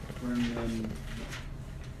We're in,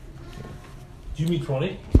 do you mean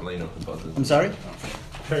 20? I'm sorry?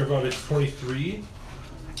 Paragraph is 23,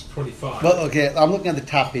 25. Well, okay, I'm looking at the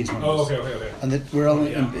top page numbers. Oh, okay. And we're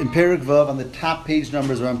only in Perek Vav, on the top page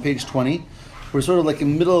numbers are on page 20. We're sort of like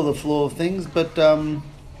in the middle of the flow of things, but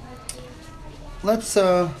let's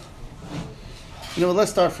start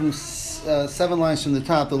from 7 lines from the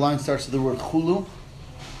top. The line starts with the word chulu,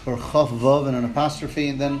 or chaf vav, and an apostrophe,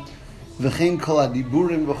 and then v'chein kol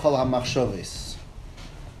hadiburim v'chol hamachshaves.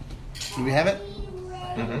 Do we have it?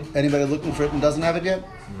 Mm-hmm. Anybody looking for it and doesn't have it yet?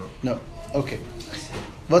 No. Okay.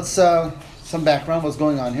 What's some background? What's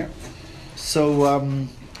going on here? So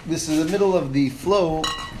this is the middle of the flow.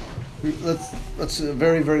 Let's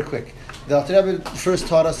very, very quick. The Alter Rebbe first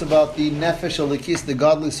taught us about the nefesh alikis, the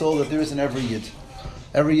godly soul that there is in every yid.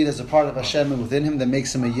 Every yid is a part of Hashem and within him that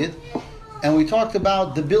makes him a yid. And we talked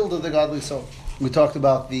about the build of the godly soul. We talked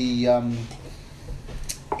about the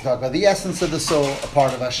essence of the soul, a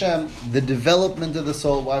part of Hashem, the development of the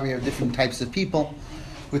soul, why we have different types of people.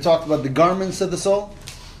 We talked about the garments of the soul.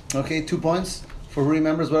 Okay, 2 points. For who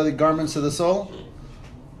remembers, what are the garments of the soul?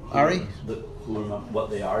 Ari? What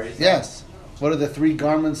they are? Yes. What are the 3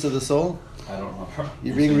 garments of the soul? I don't know.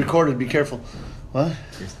 You're being recorded, be careful. What?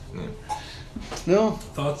 No?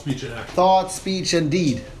 Thought, speech, and action. Thought, speech, and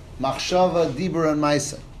deed. Machshava, dibur, and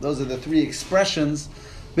maisa. Those are the 3 expressions,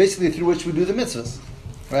 basically through which we do the mitzvahs.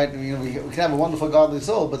 Right? We can have a wonderful godly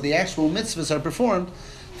soul, but the actual mitzvahs are performed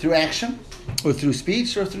through action, or through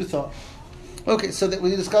speech, or through thought. Okay, so that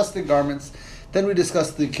we discussed the garments, then we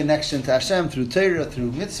discussed the connection to Hashem through Torah,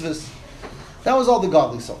 through mitzvahs. That was all the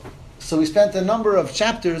godly soul. So we spent a number of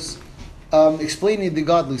chapters explaining the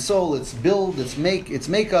godly soul, its build, its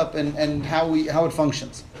makeup, and how it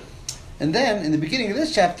functions. And then, in the beginning of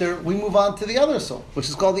this chapter, we move on to the other soul, which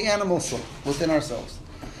is called the animal soul within ourselves.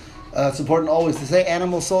 It's important always to say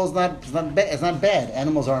animal soul is not bad.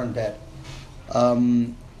 Animals aren't bad.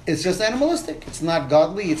 It's just animalistic. It's not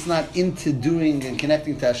godly. It's not into doing and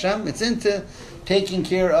connecting to Hashem. It's into taking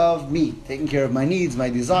care of me, taking care of my needs, my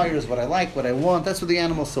desires, what I like, what I want. That's what the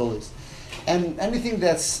animal soul is. And anything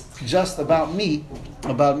that's just about me,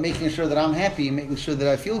 about making sure that I'm happy, making sure that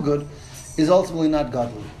I feel good, is ultimately not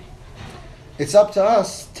godly. It's up to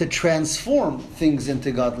us to transform things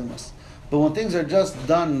into godliness. But when things are just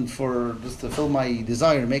done just to fill my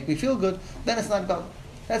desire, make me feel good, then it's not godly.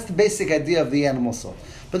 That's the basic idea of the animal soul.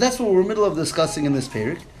 But that's what we're in the middle of discussing in this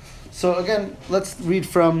period. So again, let's read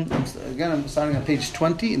I'm starting on page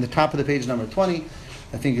 20, in the top of the page number 20.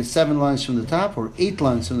 I think it's 7 lines from the top, or 8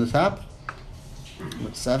 lines from the top.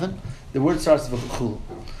 What's 7? The word starts with chul.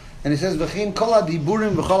 And it says, V'chein kol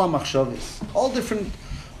hadiburim v'chol hamachshaves.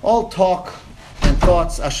 All talk and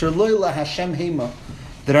thoughts, asher lo la Hashem heima,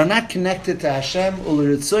 that are not connected to Hashem,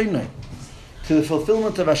 u'leritzoynoi, to the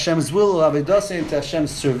fulfillment of Hashem's will, u'avedasei, and to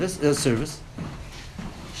Hashem's service.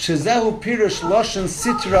 Shezehu pirush loshen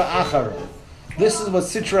sitra achara. This is what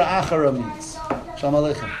sitra achara means. Shalom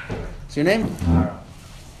Aleichem. What's your name?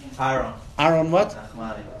 Aaron. Aaron what?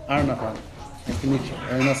 Nachmani. Aaron Nachmani. Nice to meet you.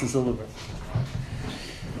 Aaron Nelson Silverberg.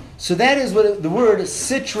 So that is what the word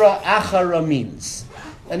sitra achara means.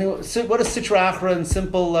 And what is sitra achara in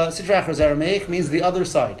simple? Sitra achara is Aramaic, means the other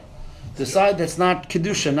side. The side that's not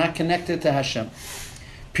kedusha, not connected to Hashem.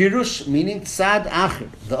 Pirush meaning tzad acher,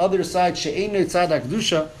 the other side she'einu tzad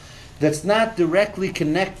kedusha, that's not directly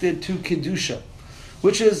connected to kedusha,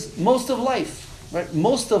 which is most of life. Right?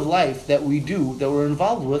 Most of life that we do, that we're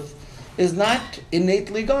involved with, is not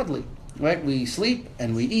innately godly. Right? We sleep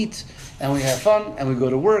and we eat and we have fun and we go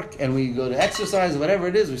to work and we go to exercise, whatever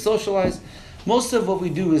it is, we socialize. Most of what we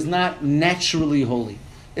do is not naturally holy.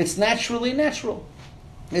 It's naturally natural.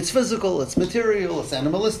 It's physical, it's material, it's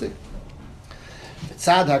animalistic.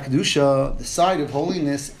 Tzad HaKedusha, the side of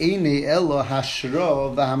holiness, Eine Elo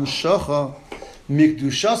Hashra V'Hamshocha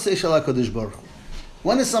Mikdushas Shel HaKadosh Baruch Hu.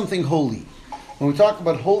 When is something holy? When we talk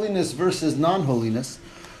about holiness versus non-holiness,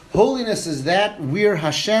 holiness is that where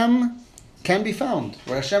Hashem can be found,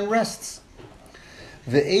 where Hashem rests.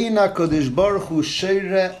 Ve'eina Kadosh Baruch Hu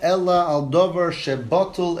sheire ela al davar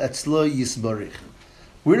shebatul etzlo yisbarich.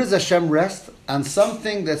 Where does Hashem rest? On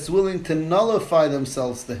something that's willing to nullify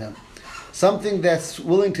themselves to Him. Something that's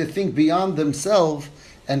willing to think beyond themselves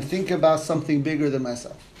and think about something bigger than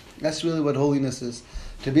myself. That's really what holiness is.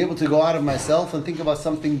 To be able to go out of myself and think about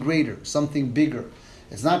something greater, something bigger.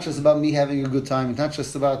 It's not just about me having a good time. It's not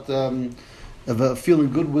just about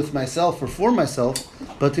feeling good with myself or for myself,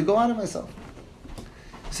 but to go out of myself.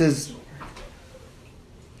 It says,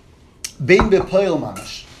 Bein bepoil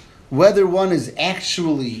mamash, whether one is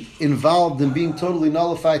actually involved in being totally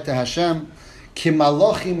nullified to Hashem,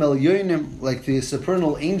 Kimalochim elyonim, like the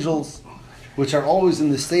supernal angels, which are always in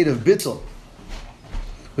the state of bittul,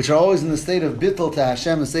 to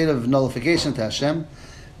Hashem, a state of nullification to Hashem.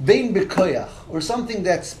 Bein bekoyach, or something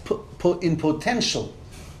that's in potential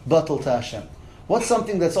batal to Hashem. What's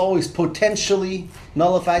something that's always potentially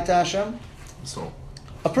nullified to Hashem? So,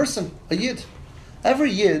 A person, a yid.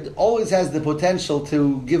 Every yid always has the potential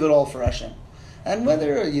to give it all for Hashem. And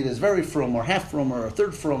whether a yid is very frum, or half frum, or a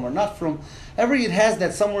third frum, or not frum, every yid has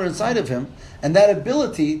that somewhere inside of him, and that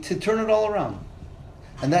ability to turn it all around.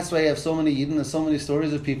 And that's why you have so many yid and so many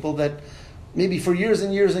stories of people that maybe for years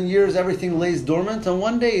and years and years everything lays dormant, and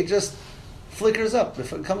one day it just flickers up,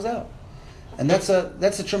 if it comes out. And that's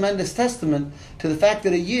a tremendous testament to the fact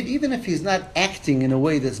that a yid, even if he's not acting in a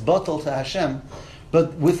way that's batal to Hashem,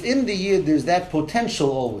 but within the yid there's that potential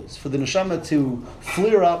always for the neshama to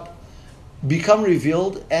flare up, become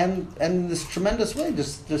revealed, and in this tremendous way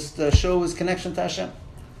just show his connection to Hashem.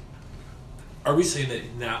 are we saying that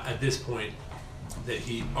now at this point that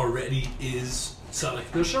he already is Tzadik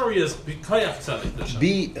Kedusha, or he is B'Koyach Tzadik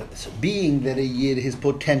Kedusha? Being that a yid, his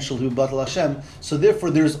potential to batal Hashem, so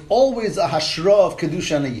therefore there's always a hashra of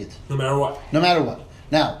kedusha in a yid. No matter what. No matter what.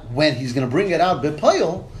 Now, when he's going to bring it out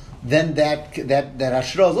b'poil, then that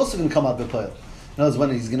hashra is also going to come out b'poil. In other words,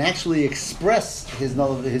 when he's going to actually express his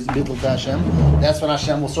bittul to Hashem, that's when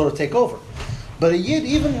Hashem will sort of take over. But a yid,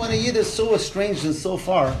 even when a yid is so estranged and so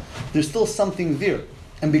far, there's still something there.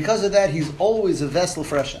 And because of that, he's always a vessel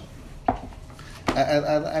for Hashem.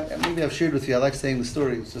 Maybe I've shared with you, I like saying the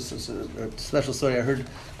story. It's just a special story I heard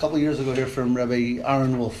a couple of years ago here from Rabbi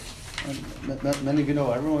Aaron Wolf. Many of you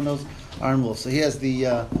know, everyone knows Aaron Wolf. So he has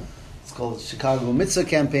it's called Chicago Mitzvah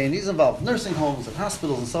Campaign. He's involved in nursing homes and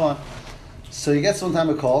hospitals and so on. So he gets one time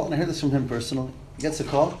a call, and I heard this from him personally. He gets a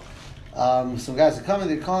call. Some guys are coming,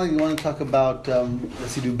 they're calling, they want to talk about,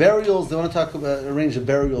 let's see, do burials. They want to talk about, arrange a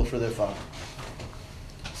burial for their father.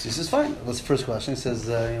 So he says, fine. That's the first question. He says,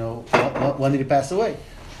 when did he pass away?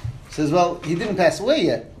 He says, well, he didn't pass away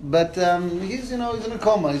yet, but he's in a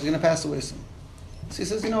coma. He's going to pass away soon. So he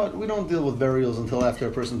says, you know what? We don't deal with burials until after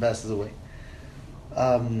a person passes away.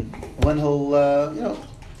 When he'll,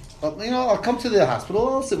 I'll come to the hospital.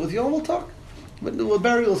 I'll sit with you and we'll talk. But with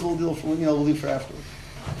burials, we'll leave for afterwards.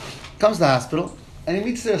 Comes to the hospital and he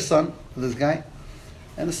meets their son, this guy,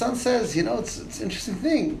 and the son says, it's an interesting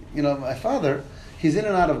thing. My father, he's in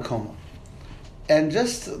and out of a coma. And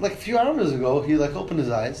just like a few hours ago, he opened his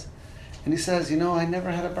eyes and he says, I never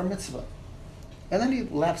had a bar mitzvah. And then he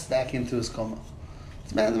lapsed back into his coma.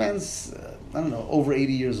 The man's, over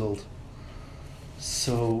 80 years old.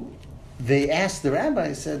 So they asked the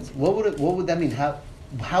rabbi, said, what would that mean? How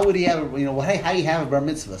would he have, how do you have a bar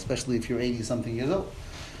mitzvah, especially if you're 80-something years old?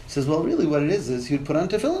 He says, well, really what it is he would put on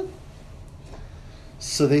tefillin.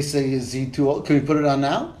 So they say, is he too old? Can we put it on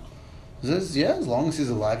now? He says, yeah, as long as he's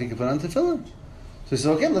alive, he can put on tefillin. So he says,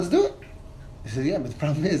 okay, let's do it. He said, yeah, but the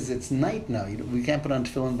problem is, it's night now. We can't put on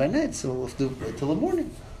tefillin by night, so we'll have to do it till the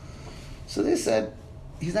morning. So they said,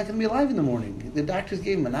 he's not going to be alive in the morning. The doctors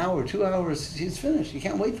gave him an hour, 2 hours. He's finished. You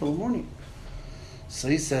can't wait till the morning. So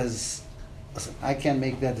he says, listen, I can't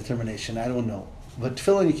make that determination. I don't know. But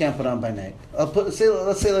tefillin you can't put on by night. Let's say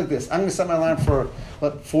like this. I'm going to set my alarm for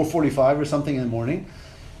 4:45 or something in the morning.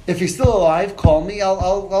 If he's still alive, call me.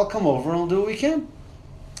 I'll come over and we'll do what we can.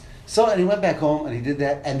 So and he went back home and he did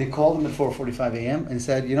that. And they called him at 4:45 a.m. and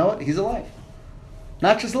said, you know what? He's alive.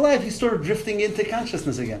 Not just alive. He's sort of drifting into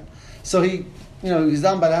consciousness again. So he was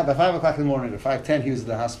down by 5 o'clock in the morning or 5:10. He was at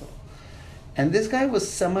the hospital, and this guy was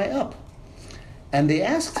semi up. And they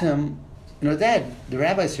asked him, Dad, the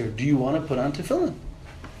rabbi's here. Do you want to put on tefillin?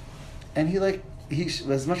 And he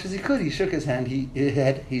as much as he could, he shook his hand.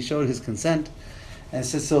 He showed his consent, and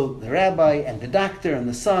said, so the rabbi and the doctor and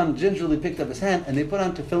the son gingerly picked up his hand, and they put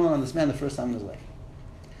on tefillin on this man the first time in his life.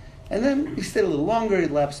 And then he stayed a little longer. He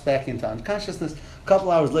lapsed back into unconsciousness. A couple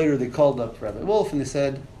hours later, they called up Rabbi Wolf and they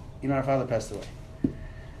said, our father passed away.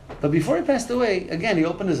 But before he passed away, again, he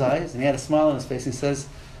opened his eyes and he had a smile on his face. And he says,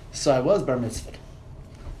 so I was bar mitzvah.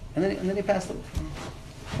 And then he passed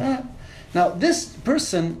away. Now, this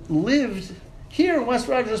person lived here in West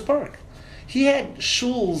Rogers Park. He had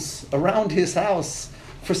shuls around his house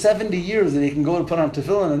for 70 years that he can go and put on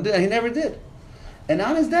tefillin and do, and he never did. And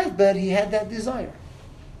on his deathbed, he had that desire.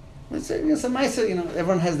 Let's say, it's a Maisa,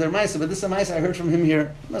 everyone has their Maisa, but this is a Maisa I heard from him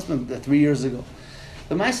here, must have been 3 years ago.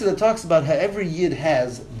 The Maisa that talks about how every Yid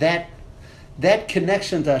has that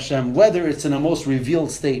connection to Hashem, whether it's in a most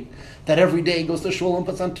revealed state, that every day he goes to shul and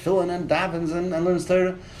puts on tefillin and davens and learns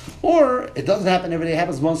Torah, or it doesn't happen every day, it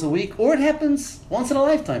happens once a week, or it happens once in a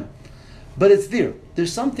lifetime. But it's there.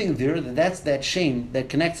 There's something there that's that shame that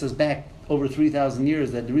connects us back over 3,000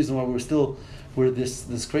 years, that the reason why we're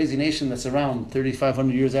this crazy nation that's around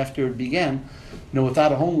 3,500 years after it began,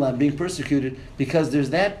 without a homeland, being persecuted, because there's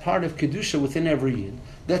that part of Kedusha within every Yid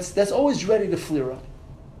that's always ready to flare up.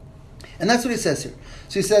 And that's what he says here.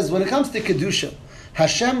 So he says, when it comes to Kedusha,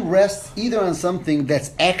 Hashem rests either on something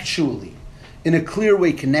that's actually, in a clear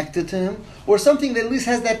way, connected to Him, or something that at least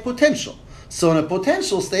has that potential. So in a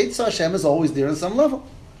potential state, so Hashem is always there on some level.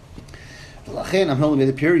 I'm holding by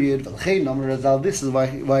the period. This is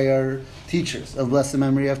why our teachers of blessed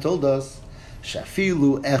memory have told us that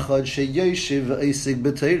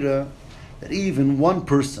even one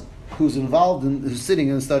person who's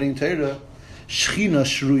sitting and studying Torah, Shechina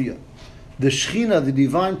Shruya, the Shechina, the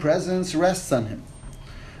divine presence, rests on him.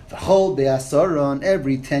 The whole Be'asara, on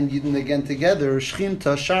every 10 Yidden again together,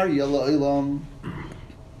 Shechinta Sharya La'ilam.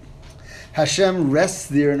 Hashem rests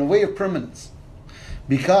there in a way of permanence.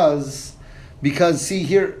 Because see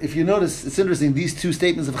here, if you notice, it's interesting, these two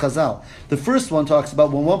statements of Chazal. The first one talks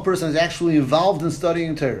about when one person is actually involved in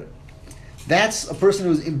studying Torah. That's a person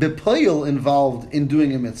who's bepoil involved in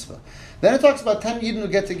doing a mitzvah. Then it talks about 10 Yidden who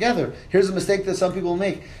get together. Here's a mistake that some people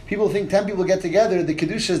make. People think 10 people get together, the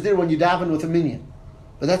Kedusha is there when you daven with a minyan.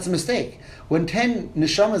 But that's a mistake. When 10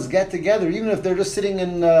 neshamas get together, even if they're just sitting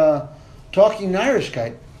and talking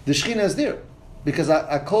Narishkeit, the Shekhinah is there. Because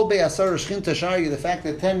Akol Be'asar Shechinta Shari, the fact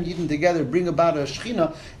that 10 Yidden together bring about a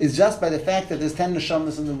Shekhinah, is just by the fact that there's 10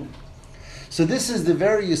 neshamas in the room. So this is the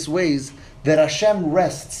various ways that Hashem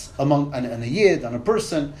rests on a Yid, on a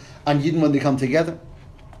person, on Yidden when they come together.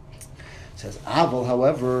 It says, Aval,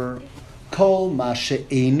 however, Kol Ma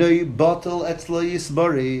She'enoi Batel Etzlo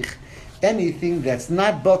Yisbarich, anything that's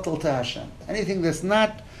not batel to Hashem, anything that's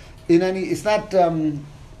not it's not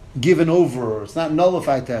given over, or it's not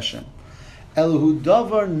nullified to Hashem. Elhu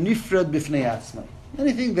davar nifrad b'fnei atzmai,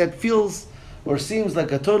 anything that feels or seems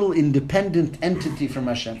like a total independent entity from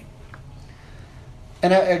Hashem.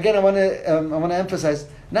 And I want to emphasize,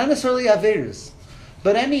 not necessarily averis,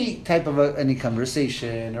 but any type of any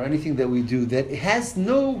conversation or anything that we do that has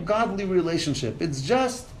no godly relationship. It's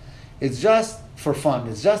just for fun.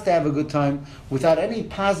 It's just to have a good time without any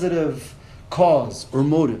positive cause or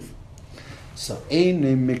motive. So,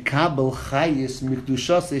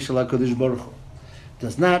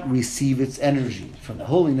 does not receive its energy from the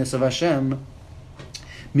holiness of Hashem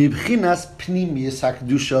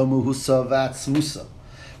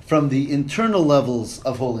from the internal levels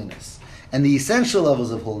of holiness and the essential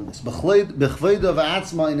levels of holiness,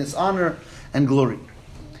 in its honor and glory.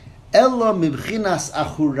 Ella mibchinas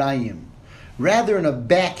achurayim, rather in a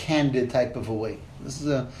backhanded type of a way. This is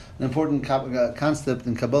an important concept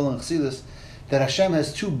in Kabbalah and Chassidus, that Hashem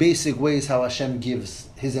has two basic ways how Hashem gives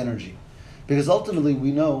His energy. Because ultimately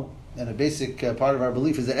we know, and a basic part of our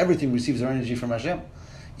belief is that everything receives our energy from Hashem.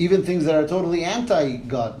 Even things that are totally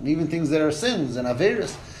anti-God, and even things that are sins and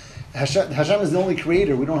averis. Hashem is the only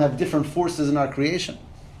creator. We don't have different forces in our creation.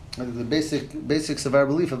 The basics of our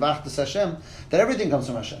belief of Achdus Hashem, that everything comes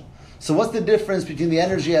from Hashem. So what's the difference between the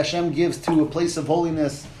energy Hashem gives to a place of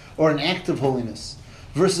holiness or an act of holiness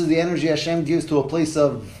versus the energy Hashem gives to a place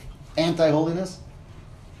of anti-holiness?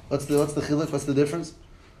 What's the chiluk? What's the difference?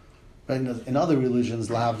 Right? In other religions,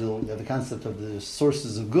 lahavdil, the concept of the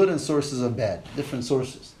sources of good and sources of bad, different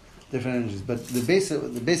sources, different energies. But the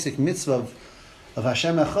basic mitzvah of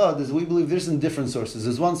Hashem Echad is we believe there's some different sources.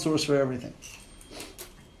 There's one source for everything.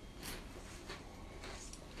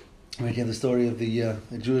 We have the story of the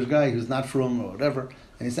Jewish guy who's not from or whatever,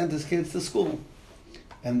 and he sent his kids to school.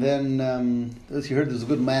 And then he heard there's a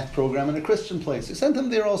good math program in a Christian place. He sent them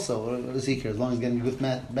there also. What does he care? As long as he's getting a good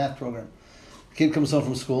math program. The kid comes home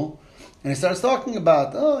from school, and he starts talking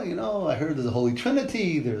about, I heard there's a Holy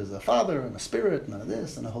Trinity, there's a Father and a Spirit, and a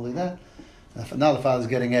this and a Holy that. Now the father's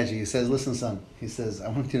getting edgy. He says, listen, son. He says, I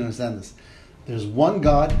want you to understand this. There's one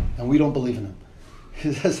God, and we don't believe in Him.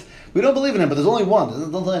 He says, we don't believe in Him, but there's only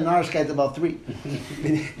one. Don't tell in Narishkeit about three.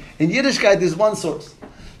 In Yiddishkeit, there's one source.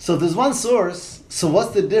 So if there's one source, so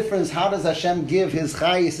what's the difference? How does Hashem give His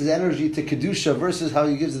chayis, His energy to Kedusha versus how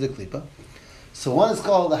He gives it to Klippa? So one is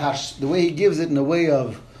called the way He gives it in a way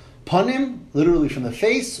of panim, literally from the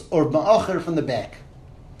face, or ma'acher from the back.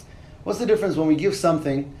 What's the difference when we give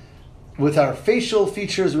something with our facial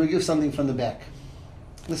features, or we give something from the back?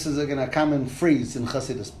 This is again a common phrase in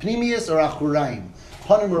Chassidus. Pnimius or achurayim.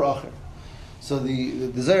 Panim or acher. So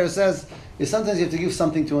the Zohar says is sometimes you have to give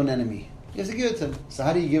something to an enemy. You have to give it to him. So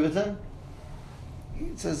how do you give it to him?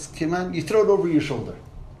 It says, Kiman, you throw it over your shoulder.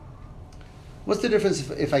 What's the difference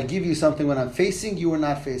if I give you something when I'm facing you or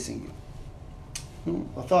not facing you?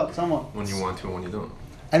 I thought someone. When you want to and when you don't.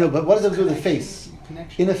 I know, but what does it do with the face?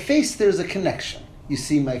 Connection. In a face, there's a connection. You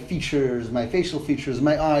see my features, my facial features,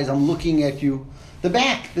 my eyes. I'm looking at you. The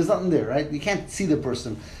back, there's nothing there, right? You can't see the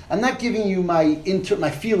person. I'm not giving you my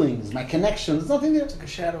feelings, my connections. There's nothing there. It's like a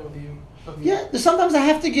shadow of you. Yeah, sometimes I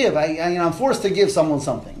have to give. I'm forced to give someone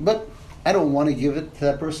something, but I don't want to give it to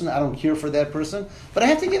that person. I don't care for that person, but I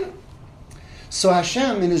have to give it. So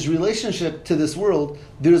Hashem, in His relationship to this world,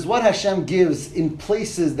 there's what Hashem gives in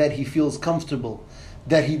places that He feels comfortable,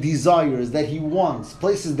 that He desires, that He wants,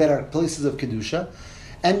 places that are places of Kedusha,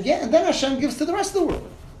 and then Hashem gives to the rest of the world.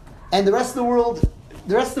 And the rest of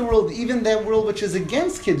the world, even that world which is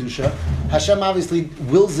against Kedusha, Hashem obviously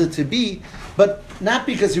wills it to be, but not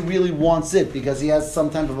because He really wants it, because He has some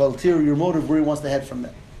type of ulterior motive where He wants to head from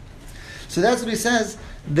that. So that's what He says,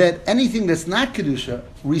 that anything that's not Kedusha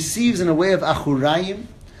receives in a way of Achurayim,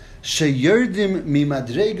 Sheyerdim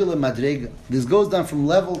mimadrega lemadrega. This goes down from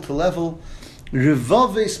level to level,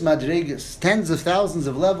 Revoves madregas, tens of thousands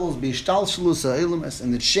of levels, Bishtalshalus ha'ilmas,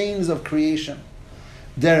 in the chains of creation.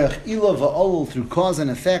 Derech ila va'ol, through cause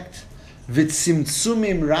and effect,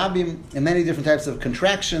 Vitzimtsumim rabim, and many different types of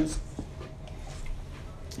contractions.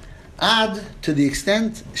 Ad, to the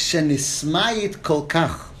extent, Shenismayit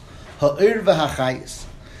kolkach, ha'ir v'hachayis,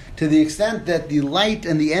 to the extent that the light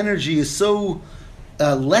and the energy is so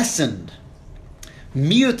lessened,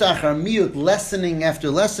 miyut achar miyut, lessening after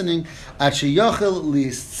lessening, ad sheyochel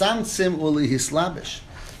lihitzamtzim u'lihislabish,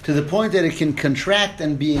 to the point that it can contract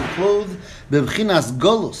and be enclosed bebchinas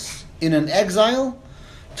golus, in an exile,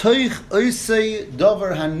 toich oisei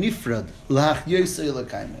dover hanifrad lahach yosei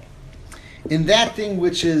lekaimei, in that thing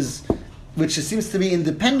which seems to be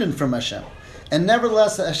independent from Hashem, and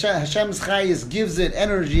nevertheless Hashem's chayis gives it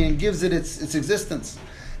energy and gives it its existence.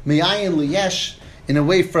 Me'ayin liyesh, in a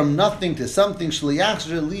way from nothing to something.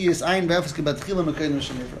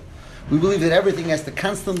 We believe that everything has to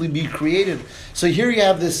constantly be created. So here you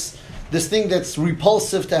have this thing that's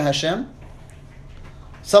repulsive to Hashem,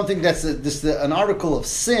 something that's an article of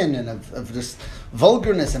sin and of just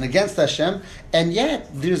vulgarness and against Hashem, and yet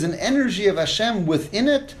there's an energy of Hashem within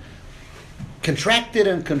it, contracted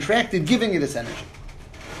and contracted, giving it its energy.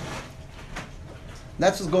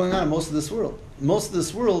 That's what's going on in most of this world. Most of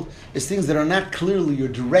this world is things that are not clearly or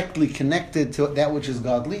directly connected to that which is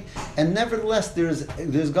godly, and nevertheless there's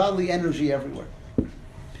godly energy everywhere.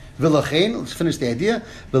 V'lachein, let's finish the idea.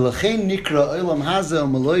 V'lachein nikra olam hazeh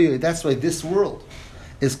u'maloyeh. That's why this world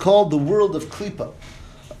is called the world of klipa.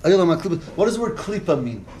 Olam HaKlipa. What does the word klipa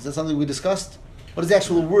mean? Is that something we discussed? What does the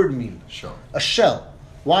actual word mean? Shell. A shell.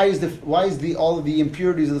 Why is all of the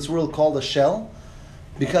impurities of this world called a shell?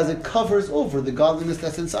 Because it covers over the godliness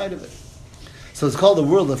that's inside of it. So it's called the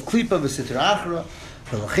world of klipa v'sitra achra.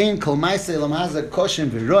 V'lachein kol ma'aseh elam hazeh koshim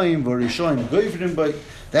v'roim v'rishoim goyvrim b'y.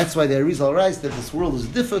 That's why the Arizal writes that this world is a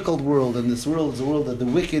difficult world, and this world is a world that the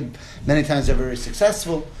wicked many times are very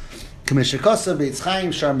successful. As the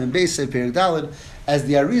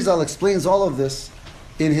Arizal explains all of this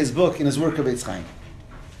in his book, in his work of Eitz Chaim.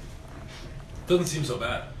 Doesn't seem so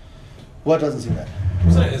bad. What doesn't seem bad?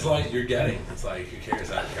 I'm saying it's like you're getting. It's like who cares?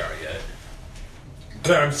 I don't care yet.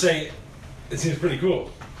 But I'm saying it seems pretty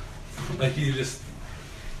cool. Like you just,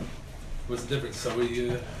 what's the difference? So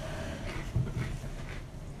we.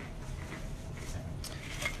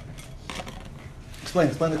 Explain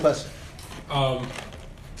the question. I'm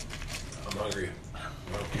hungry. I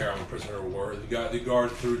don't care. I'm a prisoner of war. The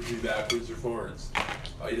guard threw me backwards or forwards.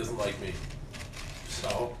 Oh, he doesn't like me.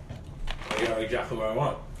 So I got exactly what I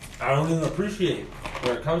want. I don't even appreciate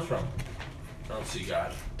where it comes from. I don't see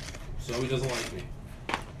God. So he doesn't like me.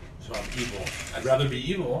 So I'm evil. I'd rather be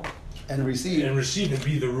evil And receive. and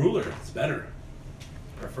be the ruler. It's better.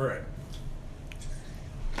 I prefer it.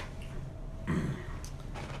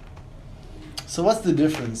 So what's the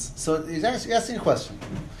difference? So he's asking a question.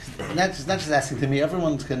 Not just asking to me.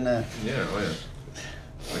 Everyone can. Yeah, oh yeah.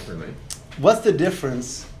 I can relate. What's the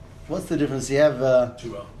difference? What's the difference? You have.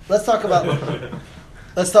 Too well. Let's talk about a child.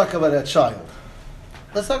 Let's talk about a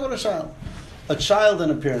child. A child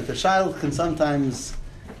and a parent. A child can sometimes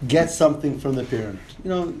get something from the parent.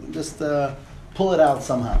 Just pull it out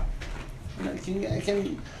somehow. It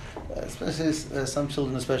can especially some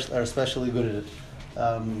children are especially good at it.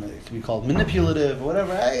 It can be called manipulative or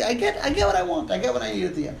whatever. I get what I want. I get what I need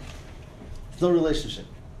at the end. There's no relationship.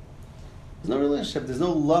 There's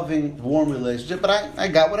no loving, warm relationship. But I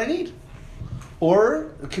got what I need.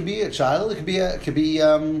 Or it could be a child. It could be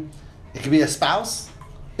a spouse.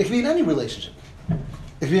 It could be in any relationship.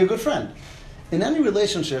 It could be a good friend. In any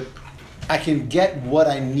relationship, I can get what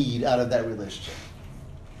I need out of that relationship.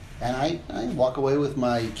 And I walk away with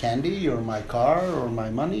my candy or my car or my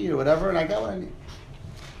money or whatever, and I got what I need.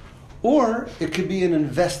 Or it could be an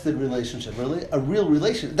invested relationship, really. A real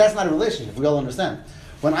relationship. That's not a relationship, we all understand.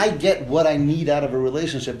 When I get what I need out of a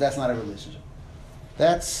relationship, that's not a relationship.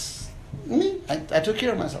 That's me. I took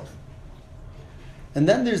care of myself. And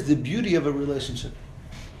then there's the beauty of a relationship.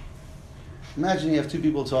 Imagine you have two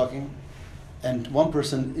people talking, and one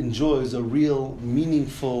person enjoys a real,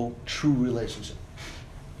 meaningful, true relationship.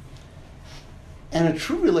 And a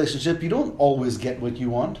true relationship, you don't always get what you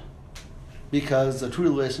want, because a true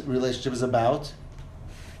relationship is about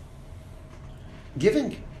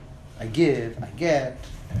giving. I give, I get.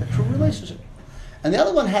 A true relationship. And the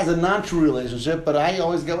other one has a non-true relationship, but I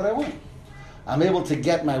always get what I want. I'm able to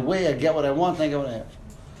get my way, I get what I want, and I get what I have.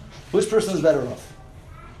 Which person is better off?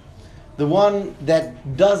 The one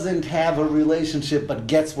that doesn't have a relationship but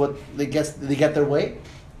gets what they get their way?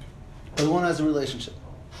 Or the one who has a relationship?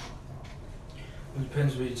 It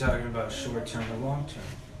depends what you're talking about, short term or long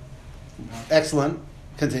term. Excellent.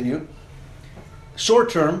 Continue. Short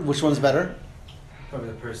term, which one's better? Probably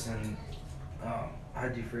the person, how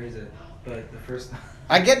do you phrase it? But the first...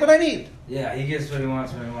 I get what I need. Yeah, he gets what he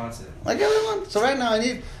wants when he wants it. I get what I want. So right now I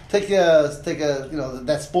need take a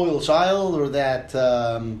that spoiled child or that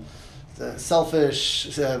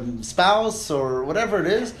selfish spouse or whatever it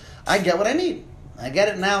is. I get what I need. I get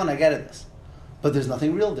it now and I get it this. But there's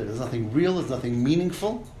nothing real there. There's nothing real. There's nothing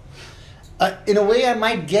meaningful. In a way, I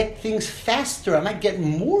might get things faster. I might get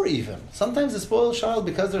more even. Sometimes the spoiled child,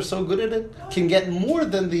 because they're so good at it, can get more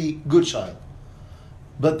than the good child.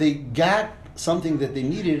 But they got something that they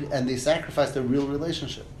needed and they sacrificed a real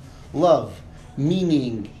relationship. Love,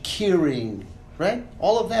 meaning, caring, right?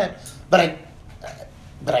 All of that. But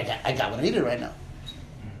I got what I needed right now.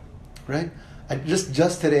 Right?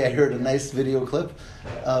 Just today I heard a nice video clip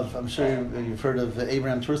of, I'm sure you've heard of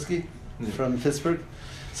Abraham Tversky from Pittsburgh.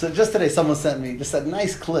 So just today someone sent me just a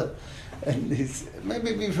nice clip. And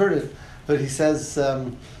maybe you've heard it, but he says,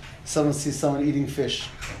 someone sees someone eating fish.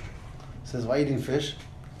 He says, why eating fish?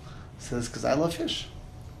 He says, because I love fish.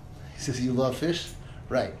 He says, you love fish?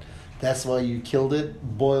 Right. That's why you killed it,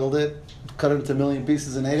 boiled it, cut it into a million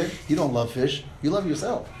pieces and ate it. You don't love fish. You love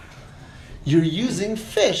yourself. You're using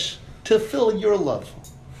fish to fill your love.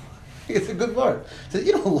 It's a good word. So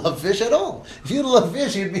you don't love fish at all. If you love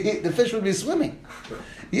fish, the fish would be swimming.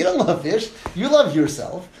 You don't love fish. You love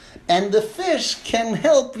yourself. And the fish can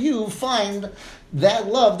help you find that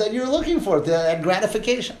love that you're looking for, that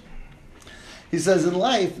gratification. He says in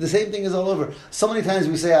life, the same thing is all over. So many times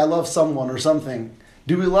we say, I love someone or something.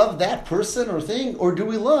 Do we love that person or thing? Or do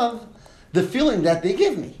we love the feeling that they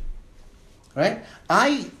give me? Right?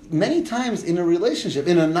 Many times in a relationship,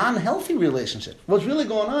 in a non-healthy relationship, what's really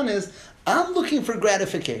going on is, I'm looking for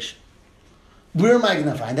gratification. Where am I going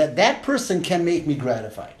to find that? That person can make me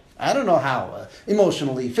gratified. I don't know how.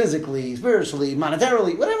 Emotionally, physically, spiritually,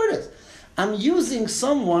 monetarily, whatever it is. I'm using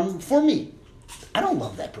someone for me. I don't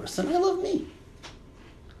love that person. I love me.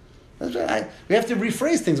 That's right. We have to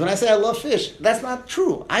rephrase things. When I say I love fish, that's not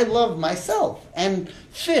true. I love myself. And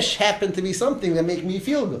fish happen to be something that make me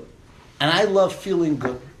feel good. And I love feeling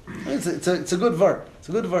good. It's a good verb. It's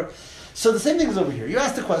a good verb. So the same thing is over here. You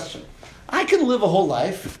asked the question. I can live a whole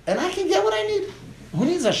life, and I can get what I need. Who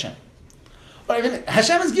needs Hashem? But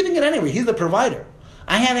Hashem is giving it anyway. He's the provider.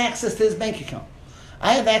 I have access to his bank account.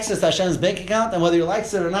 I have access to Hashem's bank account, and whether he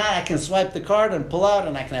likes it or not, I can swipe the card and pull out,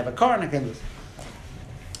 and I can have a car, and I can do this.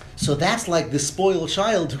 So that's like the spoiled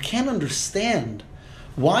child who can't understand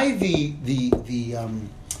why I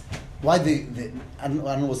don't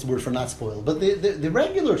know what's the word for not spoiled, but the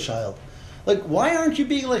regular child. Like, why aren't you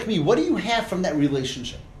being like me? What do you have from that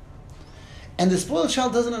relationship? And the spoiled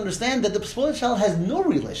child doesn't understand that the spoiled child has no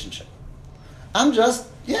relationship. I'm just,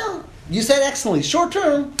 you said excellently. Short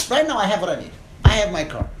term, right now I have what I need. I have my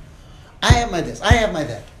car. I have my this. I have my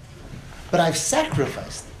that. But I've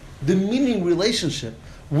sacrificed the meaningful relationship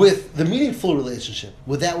with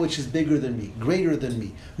that which is bigger than me, greater than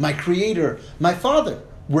me, my creator, my father,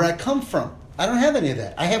 where I come from. I don't have any of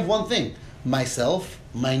that. I have one thing, myself,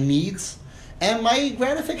 my needs, and my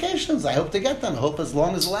gratifications. I hope to get them. I hope as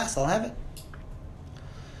long as it lasts, I'll have it.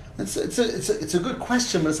 It's a good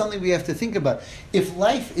question, but it's something we have to think about. If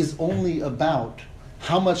life is only about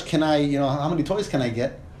how much can I, how many toys can I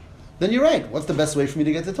get, then you're right. What's the best way for me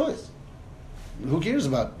to get the toys? Who cares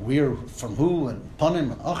about where, from who, and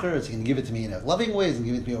panim, and acher? Is he going to give it to me in a loving way? Is he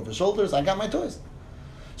going to give it to me over shoulders? I got my toys.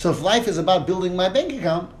 So if life is about building my bank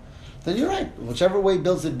account, then you're right. Whichever way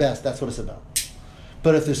builds it best, that's what it's about.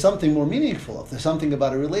 But if there's something more meaningful, if there's something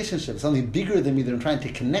about a relationship, something bigger than me that I'm trying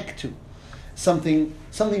to connect to, something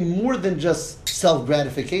more than just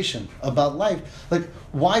self-gratification about life, like,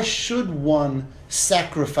 why should one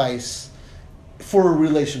sacrifice for a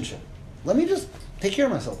relationship? Let me just take care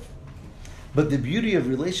of myself. But the beauty of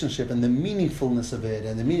relationship and the meaningfulness of it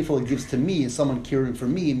and the meaningful it gives to me and someone caring for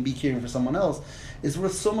me and me caring for someone else is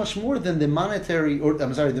worth so much more than the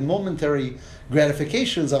the momentary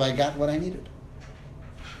gratifications of I got what I needed.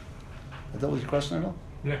 Is that was your question at all?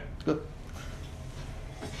 Yeah. Good.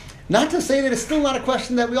 Not to say that it's still not a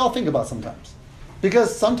question that we all think about sometimes.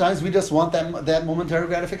 Because sometimes we just want that momentary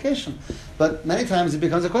gratification. But many times it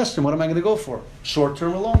becomes a question, what am I going to go for? Short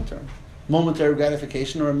term or long term? Momentary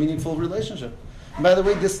gratification or a meaningful relationship? And by the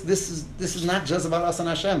way, this is not just about us and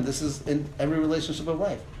Hashem. This is in every relationship of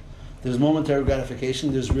life. There's momentary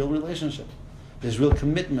gratification, there's real relationship. There's real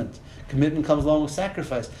commitment. Commitment comes along with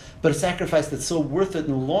sacrifice. But a sacrifice that's so worth it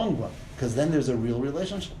in the long run. Because then there's a real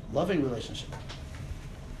relationship, loving relationship.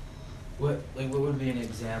 What would be an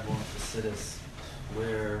example of Chassidus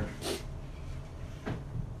where a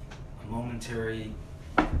momentary,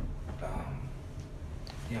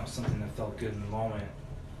 something that felt good in the moment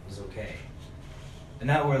was okay, and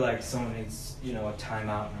not where like someone needs, a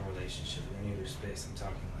timeout in a relationship or need their space. I'm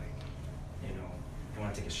talking like, you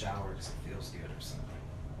want to take a shower because it feels good or something.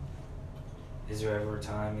 Is there ever a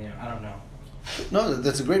time? I don't know. No,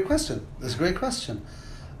 that's a great question. That's a great question.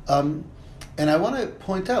 And I want to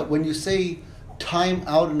point out, when you say time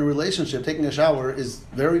out in a relationship, taking a shower is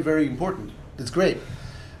very, very important. It's great.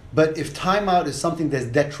 But if time out is something that's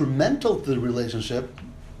detrimental to the relationship,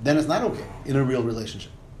 then it's not okay in a real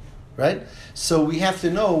relationship. Right? So we have to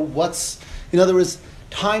know in other words,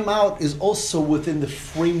 time out is also within the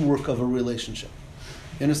framework of a relationship.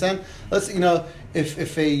 You understand? Let's,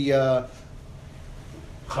 if a...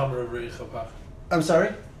 I'm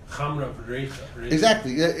sorry?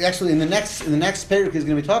 Exactly. Actually, in the next paragraph, he's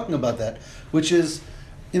going to be talking about that, which is,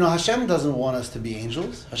 Hashem doesn't want us to be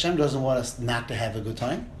angels. Hashem doesn't want us not to have a good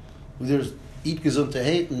time. There's eat gesund to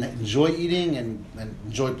hate and enjoy eating and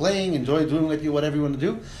enjoy playing, enjoy doing whatever you want to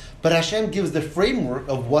do. But Hashem gives the framework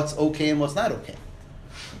of what's okay and what's not okay.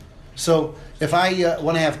 So if I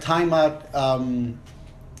want to have time out,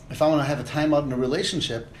 if I want to have a time out in a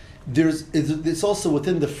relationship, it's also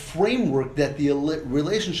within the framework that the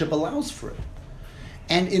relationship allows for it.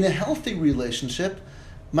 And in a healthy relationship,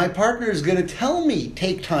 my partner is going to tell me,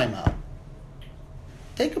 take time out.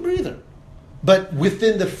 Take a breather. But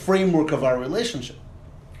within the framework of our relationship.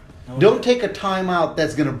 Don't take a time out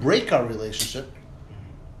that's going to break our relationship,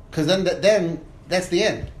 because then that's the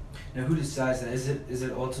end. Now, who decides that? Is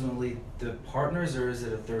it ultimately the partners, or is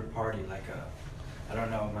it a third party, like a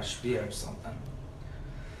mashpia or something?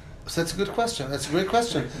 So that's a good question. That's a great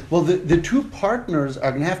question. Well, the two partners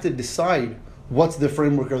are going to have to decide what's the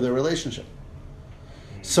framework of their relationship.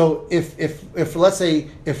 So if let's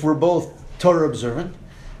say if we're both Torah observant,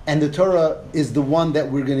 and the Torah is the one that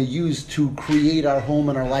we're going to use to create our home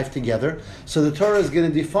and our life together, so the Torah is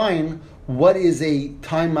going to define what is a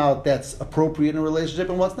timeout that's appropriate in a relationship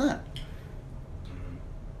and what's not.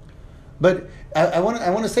 But I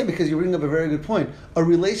want to say, because you bring up a very good point, a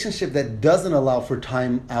relationship that doesn't allow for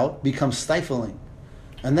time out becomes stifling,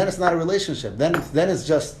 and then it's not a relationship. Then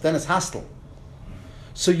it's hostile.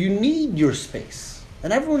 So you need your space,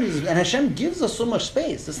 and and Hashem gives us so much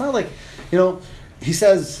space. It's not like, He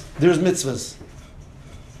says there's mitzvahs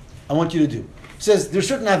I want you to do. He says there's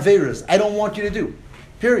certain averas I don't want you to do.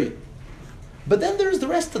 Period. But then there's the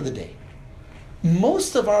rest of the day.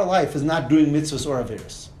 Most of our life is not doing mitzvahs or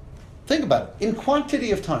averas. Think about it. In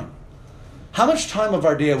quantity of time. How much time of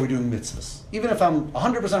our day are we doing mitzvahs? Even if I'm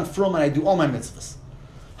 100% from and I do all my mitzvahs.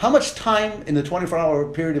 How much time in the 24-hour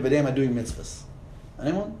period of a day am I doing mitzvahs?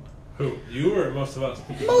 Anyone? Who? You or most of us?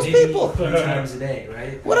 Most people. 3 times a day,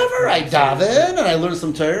 right? Whatever. I daven and I learn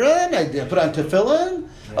some Torah and I put on tefillin.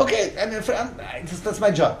 Yeah. Okay, that's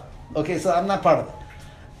my job. Okay, so I'm not part of it.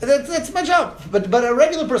 That's my job. But a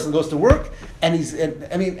regular person goes to work and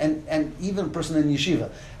and even a person in yeshiva,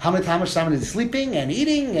 how much time is he sleeping and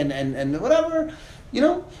eating and whatever?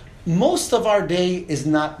 Most of our day is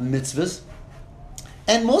not mitzvahs,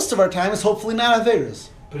 and most of our time is hopefully not averas.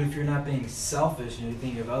 But if you're not being selfish and you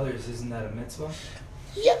think of others, isn't that a mitzvah?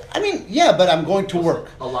 Yeah, but I'm going to work.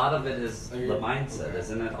 A lot of it is the mindset,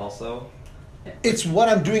 isn't it? Also, It's what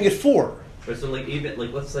I'm doing it for. So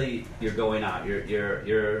let's say you're going out, you're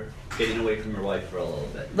getting away from your wife for a little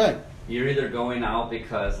bit. Right. You're either going out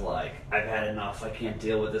because I've had enough, I can't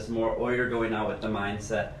deal with this more, or you're going out with the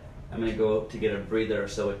mindset, I'm going to go to get a breather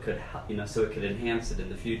so it could enhance it in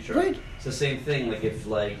the future. Right. So same thing, if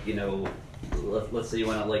let's say you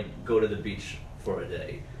want to go to the beach for a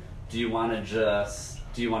day. Do you want to just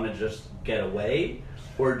get away,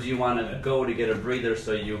 Or do you want to go to get a breather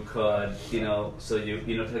so you could,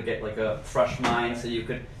 to get like a fresh mind so you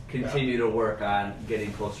could continue to work on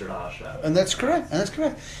getting closer to Hashem? And that's correct.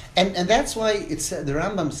 And that's why the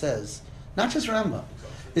Rambam says, not just Rambam,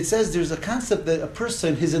 it says there's a concept that a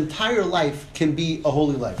person, his entire life can be a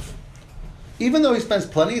holy life. Even though he spends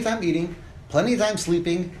plenty of time eating, plenty of time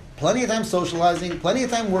sleeping, plenty of time socializing, plenty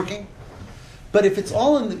of time working, but if it's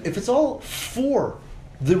all for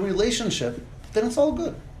the relationship, then it's all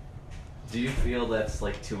good. Do you feel that's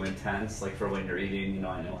like too intense, like for when you're eating?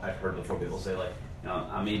 I know I've heard before people say like,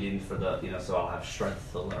 I'm eating for the, so I'll have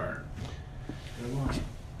strength to learn.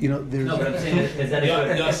 There's... No, but I'm saying, is that a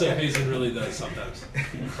good... Yosef Payson really does sometimes. I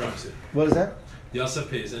promise you. What is that? Yosef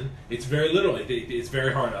Payson. It's very literal. It's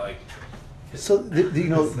very hard. So,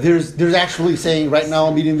 there's actually saying, right now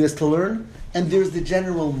I'm eating this to learn, and there's the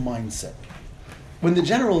general mindset. When the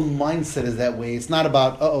general mindset is that way, it's not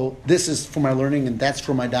about, this is for my learning, and that's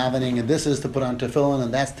for my davening, and this is to put on tefillin,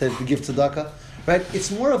 and that's to give tzedakah, right? It's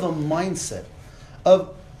more of a mindset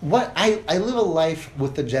of what I live a life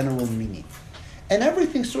with the general meaning. And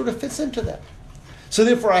everything sort of fits into that. So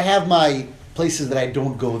therefore I have my places that I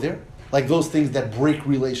don't go there, like those things that break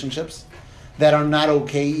relationships, that are not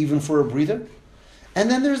okay even for a breather.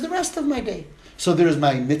 And then there's the rest of my day. So there's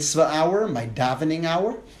my mitzvah hour, my davening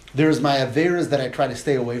hour. There's my averas that I try to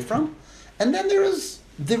stay away from. And then there is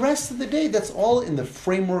the rest of the day that's all in the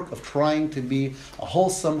framework of trying to be a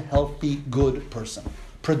wholesome, healthy, good person,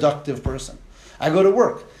 productive person. I go to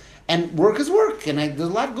work. And work is work, and there's a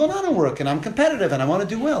lot going on in work, and I'm competitive, and I want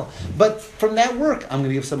to do well. But from that work, I'm going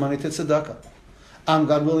to give some money to tzedakah. I'm,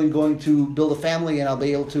 God willing, going to build a family, and I'll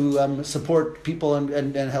be able to support people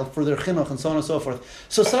and help for their chinuch, and so on and so forth.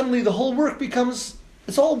 So suddenly the whole work becomes,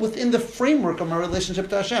 it's all within the framework of my relationship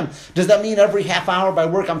to Hashem. Does that mean every half hour by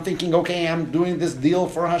work I'm thinking, okay, I'm doing this deal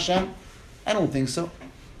for Hashem? I don't think so.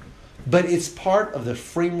 But it's part of the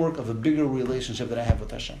framework of a bigger relationship that I have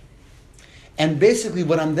with Hashem. And basically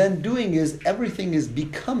what I'm then doing is everything is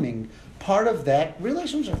becoming part of that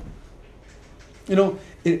relationship.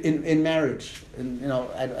 In marriage, I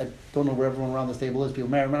don't know where everyone around this table is,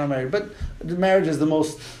 people married, not married, but marriage is the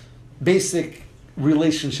most basic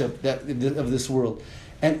relationship of this world.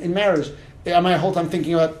 And in marriage, am I whole time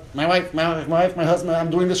thinking about my wife, my husband,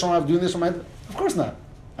 I'm doing this for I'm doing this for my... Of course not.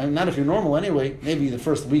 I mean, not if you're normal anyway, maybe the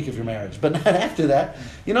first week of your marriage, but not after that.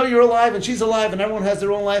 You're alive and she's alive and everyone has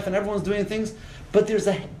their own life and everyone's doing things, but there's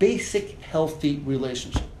a basic healthy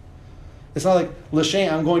relationship. It's not like,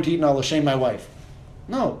 l'shem, I'm going to eat and I'll l'shem my wife.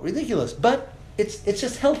 No, ridiculous. But it's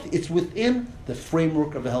just healthy. It's within the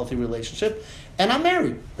framework of a healthy relationship. And I'm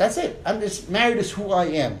married. That's it. I'm just married is who I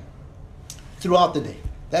am throughout the day.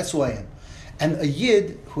 That's who I am. And a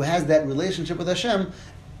yid who has that relationship with Hashem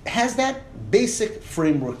has that basic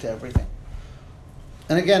framework to everything.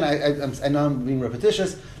 And again, I know I'm being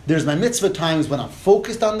repetitious. There's my mitzvah times when I'm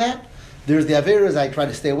focused on that. There's the averas I try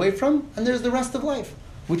to stay away from. And there's the rest of life,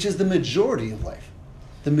 which is the majority of life.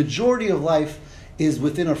 The majority of life is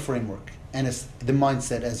within a framework. And it's the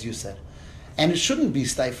mindset, as you said. And it shouldn't be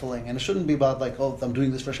stifling. And it shouldn't be about like, I'm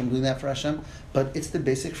doing this for Hashem, I'm doing that for Hashem. But it's the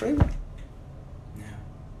basic framework. Yeah.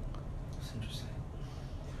 That's interesting.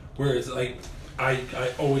 Whereas, I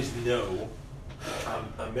always know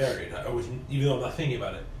I'm married. I always, even though I'm not thinking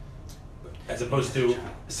about it, as opposed to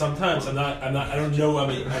sometimes I'm not. I don't know. I'm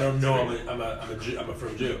a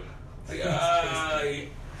firm Jew.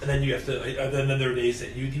 And then you have to. Then there are days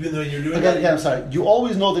that even though you're doing. Again, I'm sorry. You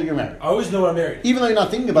always know that you're married. I always know I'm married, even though you're not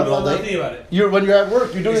thinking about it all day. I'm not thinking about it. When you're at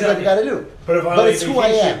work, you're doing what you got to do. But if I'm but it's who I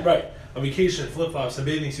am. Right. On vacation, flip flops, and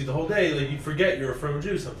bathing suit the whole day, you forget you're a firm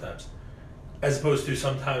Jew sometimes. As opposed to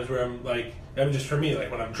sometimes where I'm just for me,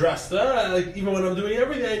 when I'm dressed, even when I'm doing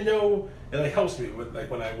everything, I know it helps me with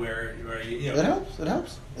when I wear. It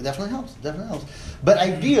helps. It definitely helps. But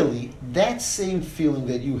ideally, that same feeling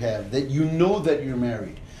that you have, that you know that you're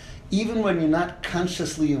married, even when you're not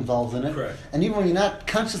consciously involved in it, correct. And even when you're not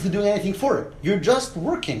consciously doing anything for it, you're just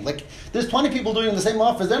working. There's 20 people doing the same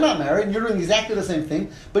office, they're not married, and you're doing exactly the same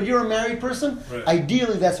thing, but you're a married person. Right.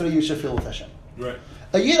 Ideally, that's what you should feel with Hashem. Right.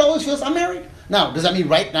 A yid always feels, I'm married. Now, does that mean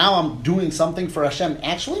right now I'm doing something for Hashem?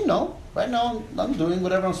 Actually, no. Right now I'm doing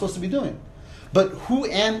whatever I'm supposed to be doing. But who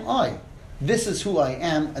am I? This is who I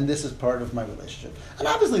am, and this is part of my relationship. And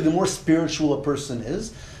obviously, the more spiritual a person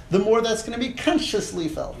is, the more that's going to be consciously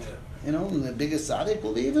felt. Yeah. And the biggest tzaddik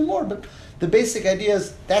will be even more. But the basic idea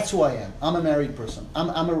is, that's who I am. I'm a married person. I'm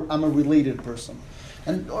a related person.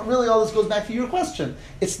 And really all this goes back to your question.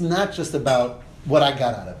 It's not just about what I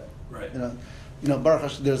got out of it. Right. Baruch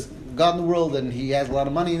Hashem, there's God in the world, and He has a lot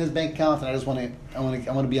of money in His bank account, and I want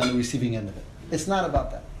to be on the receiving end of it. It's not about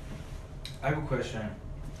that. I have a question.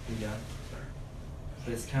 You done? Sorry.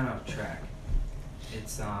 But it's kind of off track.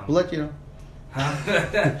 It's We'll let you know. Huh?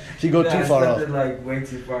 If you go too far off. Like way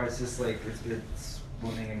too far. It's just like it's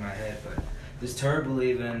swimming in my head. But does Torah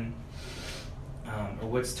believe in, or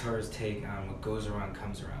what's Torah's take on what goes around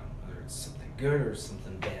comes around, whether it's something good or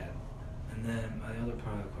something bad? And then my other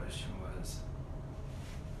part of the question was,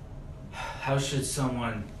 how should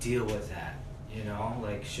someone deal with that? You know,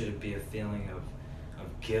 like should it be a feeling of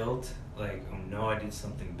guilt, like oh no, I did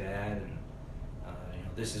something bad, and you know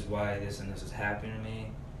this is why this and this is happening to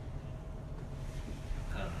me.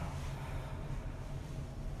 I don't know.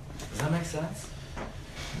 Does that make sense?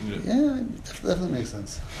 Yeah, it definitely makes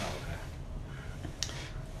sense. Oh,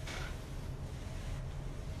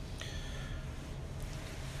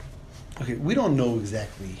 Okay, we don't know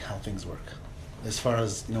exactly how things work. As far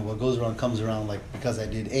as, what goes around comes around, like because I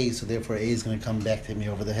did A, so therefore A is going to come back to hit me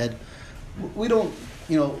over the head. We don't,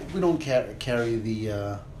 we don't carry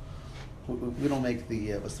the, we don't make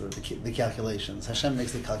the, the calculations. Hashem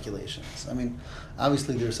makes the calculations. I mean,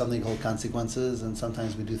 obviously there's something called consequences, and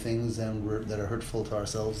sometimes we do things that are hurtful to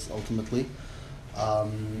ourselves ultimately.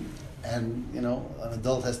 And, an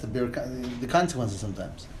adult has to bear the consequences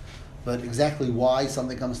sometimes. But exactly why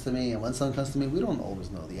something comes to me and when something comes to me, we don't always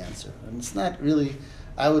know the answer. And it's not really,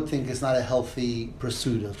 I would think it's not a healthy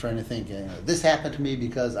pursuit of trying to think, this happened to me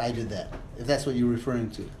because I did that, if that's what you're referring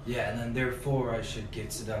to. yeah, and then therefore I should give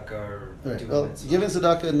tzedakah or Right. do Well, it. giving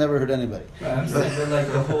tzedakah never hurt anybody. Right, I'm saying, but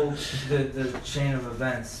like the whole, the chain of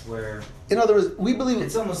events where In other words, we believe,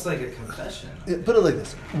 it's almost like a confession. put it like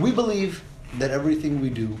this, we believe that everything we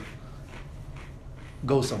do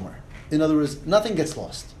goes somewhere. In other words, nothing gets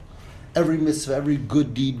lost. Every mitzvah, every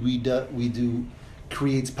good deed we do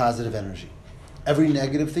creates positive energy. Every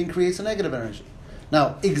negative thing creates a negative energy.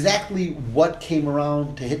 Now, exactly what came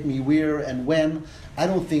around to hit me where and when, I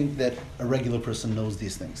don't think that a regular person knows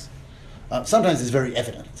these things. Sometimes it's very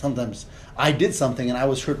evident. Sometimes I did something and I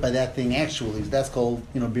was hurt by that thing actually. That's called,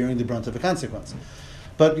 bearing the brunt of a consequence.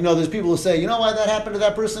 But, there's people who say, you know why that happened to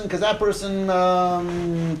that person? Because that person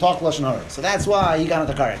talked Lashon Hara. So that's why he got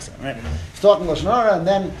into a car accident, right? He's talking Lashon Hara, and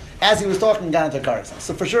then as he was talking, he got into a car accident.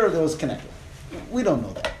 So for sure, there was connected. We don't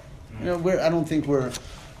know that. I don't think we're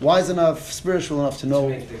wise enough, spiritual enough to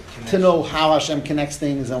know how Hashem connects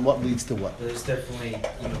things and what leads to what. There's definitely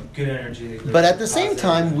good energy. But at the same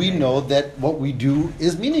time, we know that what we do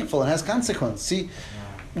is meaningful and has consequence. See,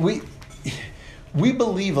 we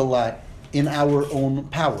believe a lot in our own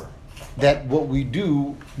power, that what we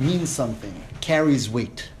do means something, carries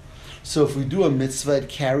weight. So if we do a mitzvah, it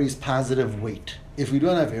carries positive weight. If we do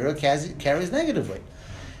an avera, it carries negative weight.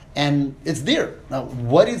 And it's there. Now,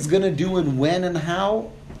 what it's going to do and when and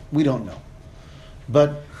how, we don't know.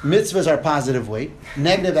 But mitzvahs are positive weight,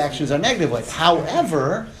 negative actions are negative weight.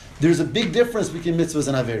 However, there's a big difference between mitzvahs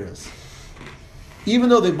and averas. Even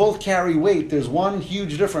though they both carry weight, there's one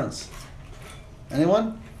huge difference.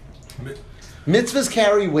 Anyone? Mitzvahs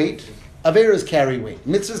carry weight, averas carry weight.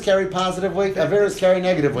 Mitzvahs carry positive weight, averas carry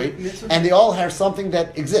negative weight, and they all have something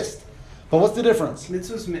that exists. But what's the difference?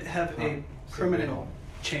 Mitzvahs have a permanent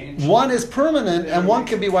change. One is permanent and one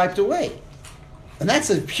can be wiped away. And that's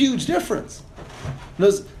a huge difference.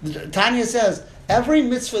 Notice, Tanya says, every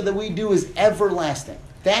mitzvah that we do is everlasting.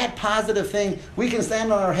 That positive thing, we can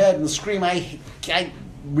stand on our head and scream, I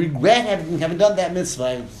regret having done that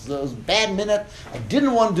mitzvah. It was a bad minute. I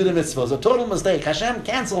didn't want to do the mitzvah. It was a total mistake. Hashem,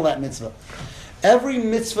 cancel that mitzvah. Every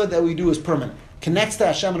mitzvah that we do is permanent. Connects to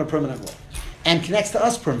Hashem in a permanent way. And connects to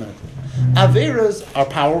us permanently. Averas are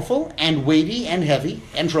powerful and weighty and heavy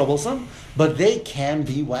and troublesome, but they can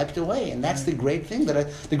be wiped away. And that's the great thing,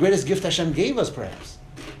 the greatest gift Hashem gave us, perhaps.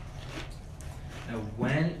 Now,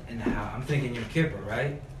 when and how? I'm thinking Yom Kippur,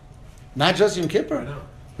 right? Not just Yom Kippur. No.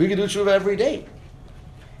 We can do tshuva every day.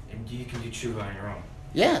 And you can do tshuva on your own.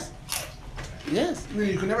 Yes. Yes. No,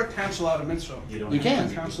 you can never cancel out a mitzvah. You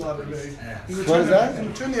can. Cancel out a day. Yeah. What is that? In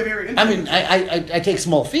return, they have very I mean, I take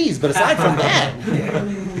small fees, but aside from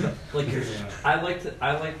that, Like I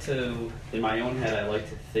like to in my own head I like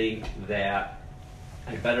to think that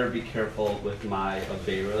I better be careful with my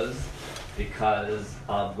averas because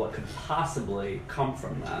of what could possibly come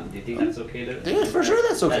from them. Do you think that's okay to? yeah, for sure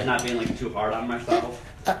that's okay. That not being like too hard on myself.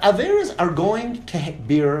 Averas are going to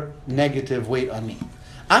bear negative weight on me.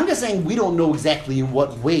 I'm just saying we don't know exactly in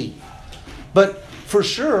what way. But for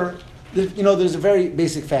sure, there's a very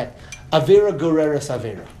basic fact. Avera goreres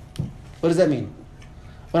avera. What does that mean?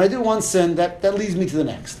 When I do one sin, that leads me to the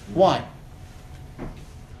next. Why?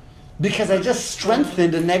 Because I just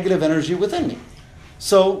strengthened a negative energy within me.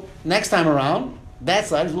 So next time around, that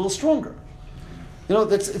side is a little stronger.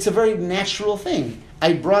 It's a very natural thing.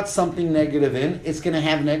 I brought something negative in, it's going to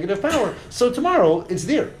have negative power. So tomorrow, it's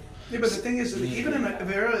there. Yeah, but the thing is, that even an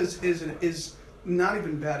Avera is not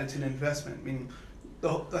even bad. It's an investment. I mean,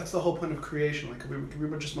 that's the whole point of creation. Like we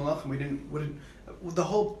were just malachim. We didn't. The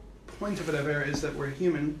whole point of an Avera is that we're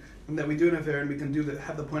human and that we do an Avera and we can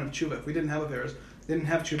have the point of tshuva. If we didn't have Averas, didn't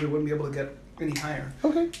have tshuva, we wouldn't be able to get any higher.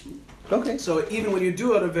 Okay. So even when you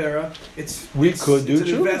do an Avera, it's do an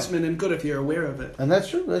tshuva. investment and good if you're aware of it. And that's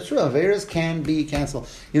true. Averas can be canceled.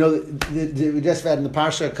 You know, we just had in the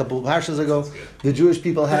Parsha a couple of Parshas ago, the Jewish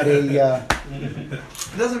people had a... It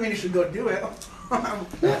doesn't mean you should go do it.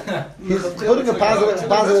 he's putting a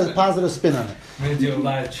positive spin on it. I'm going to do a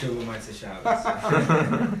lot of tshuva Motzei Shabbos.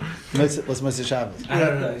 What's Mr. Shabbos? I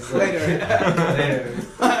don't know. It's like, Later.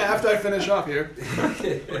 After I finish off here.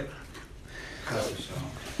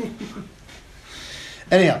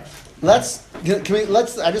 Anyhow, I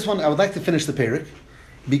would like to finish the Perek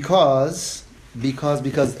because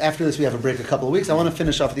after this we have a break a couple of weeks. I want to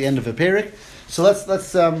finish off the end of the Perek. So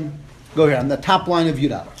let's go here on the top line of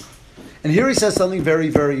Yud Aleph. And here he says something very,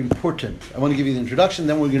 very important. I want to give you the introduction,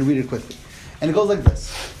 then we're going to read it quickly. And it goes like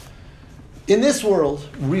this. In this world,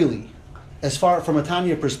 really, as far from a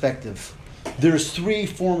Tanya perspective, there's three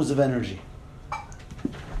forms of energy.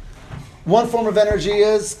 One form of energy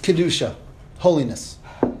is Kedusha, holiness.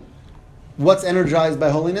 What's energized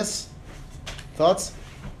by holiness? Thoughts?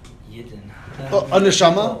 Yidden. A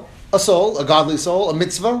neshama, a soul, a godly soul, a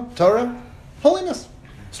mitzvah, Torah, holiness.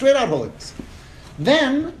 Straight out holiness.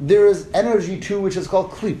 Then there is energy too, which is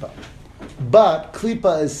called klipa. But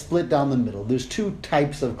klipa is split down the middle. There's two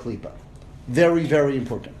types of klipa. Very, very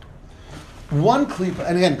important. One klipa,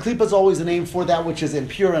 and again, klipa is always a name for that which is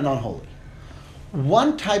impure and unholy.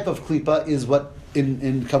 One type of klipa is what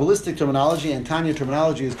in Kabbalistic terminology and Tanya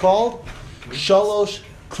terminology is called shalosh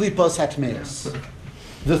klipas hatmeos.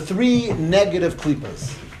 The three negative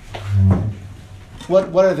klipas.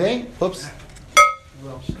 What are they? Oops.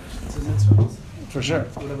 Well, it's a mitzvah. For sure.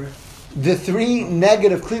 Whatever. The three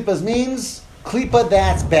negative klipas means klipa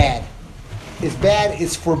that's bad. It's bad,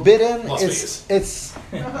 it's forbidden, Las it's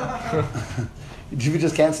did you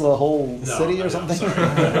just cancel a whole city or something?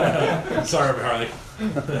 Sorry, Harley.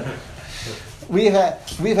 We've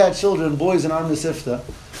had children, boys in our Mesifta,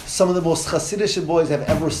 some of the most Hasidic boys I've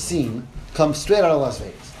ever seen come straight out of Las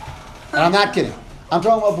Vegas. And I'm not kidding. I'm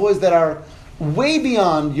talking about boys that are way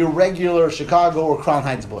beyond your regular Chicago or Crown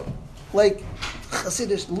Heights boy. Like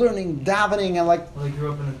Hasidic, learning, davening, and like... Well, they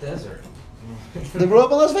grew up in the desert. They grew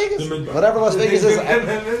up in Las Vegas. Whatever Las Vegas is.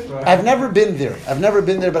 I've never been there,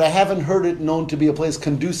 but I haven't heard it known to be a place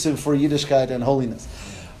conducive for Yiddishkeit and holiness.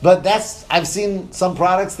 But I've seen some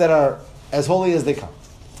products that are as holy as they come.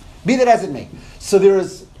 Be that as it may. So there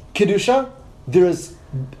is Kedusha, there is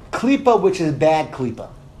Klipa, which is bad Klipa,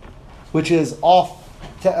 which is out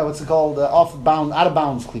of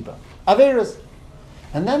bounds Klipa. Averis.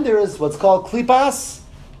 And then there is what's called Klipas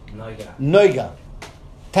Noiga.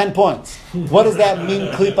 10 points. What does that mean,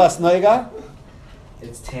 Klipas Noiga?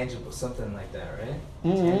 It's tangible, something like that, right?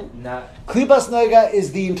 Mm-hmm. Not Klipas Noiga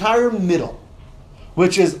is the entire middle,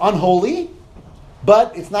 which is unholy,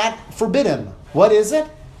 but it's not forbidden. What is it?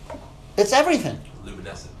 It's everything.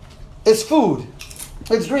 Luminescent. It's food.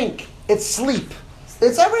 It's drink. It's sleep.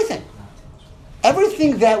 It's everything.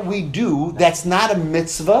 Everything that we do that's not a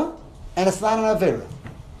mitzvah and it's not an avera.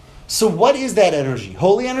 So what is that energy?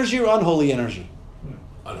 Holy energy or unholy energy?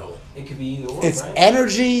 Unholy. it could be either or. It's right?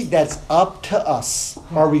 energy that's up to us.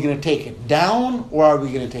 Are we going to take it down or are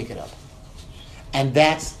we going to take it up? And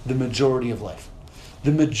that's the majority of life.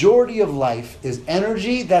 The majority of life is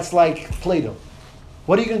energy that's like Play-Doh.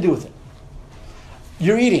 What are you going to do with it?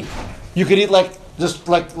 You're eating. You could eat like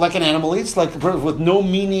an animal eats, like with no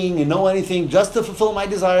meaning and no anything, just to fulfill my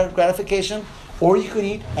desire, gratification. Or you could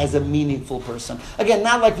eat as a meaningful person. Again,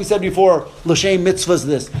 not like we said before, l'shem mitzvahs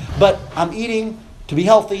this, but I'm eating to be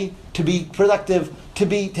healthy, to be productive,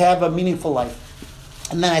 to have a meaningful life.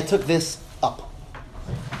 And then I took this up.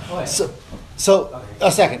 Oh, yeah. So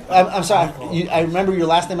a second. I'm sorry. I remember your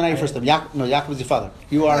last name and not your first name. Yaakov is your father.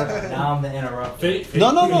 You are. Now I'm the interrupter.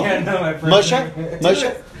 No. Yeah, no, my first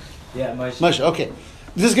Moshe. Yeah, Moshe. Moshe. Okay.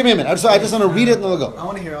 Just give me a minute. I just want to read it and then we'll go. I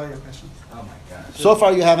want to hear all your questions. Oh my gosh. So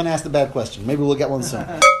far, you haven't asked a bad question. Maybe we'll get one soon.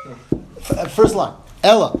 First line.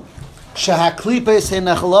 Ella. The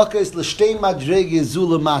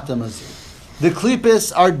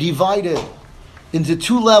klipis are divided into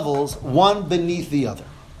two levels, one beneath the other.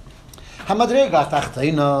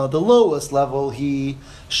 The lowest level, he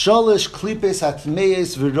shalish klipis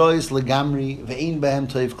hatmeis v'rois legamri ve'in behem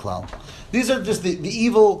toiv klal. These are just the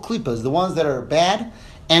evil klipas, the ones that are bad,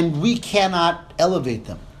 and we cannot elevate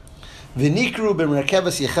them. V'nikru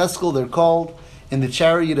b'merkevas Yecheskel, they're called in the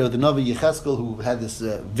chariot of the Navi Yecheskel, who had this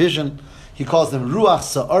vision. He calls them Ruach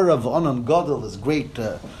Sa'ara v'onan Gadol, this great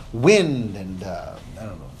wind and, I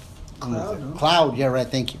don't know, cloud. Yeah, right,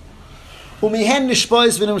 thank you. Umihen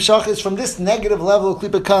nishpois v'nimshachis, from this negative level,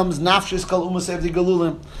 Klippa comes, nafshis kol umasev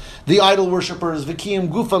galulim, the idol worshippers, v'kiyim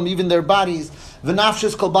gufam, even their bodies,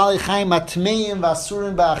 v'nafshis kol bali chaim atmeim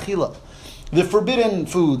v'asurim ba'achila, the forbidden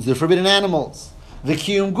foods, the forbidden animals,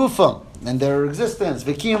 v'kiyim gufam, and their existence,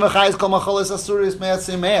 v'kiyim v'chayis kol macholis asuris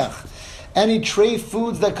me'atzimeach, any treif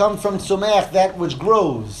foods that come from tzumeach, that which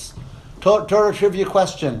grows. Torah trivia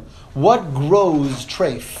question: what grows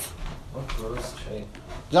treif? What grows treif?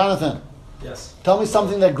 Jonathan. Yes. Tell me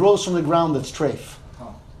something that grows from the ground that's treif.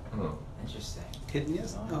 Oh. Interesting.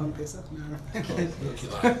 Kidneys? No, Pesach? No.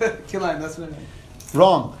 Kilayim, that's what I mean.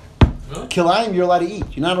 Wrong. Huh? Kilayim, you're allowed to eat.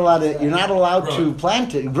 You're not allowed to. You're not allowed to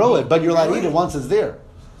plant it, grow it, but you're allowed to eat it once it's there.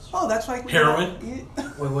 Oh, that's why. Heroin?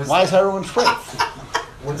 Why is heroin treif?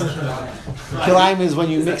 What's kilayim? Kilayim is when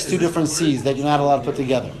you mix two different seeds that you're not allowed to put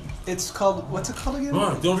together. It's called, what's it called again? Come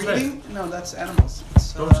on, don't say it. Breeding? No, that's animals.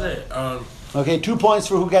 It's, Don't say it. Okay, 2 points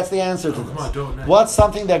for who gets the answer to Come on, this. don't. What's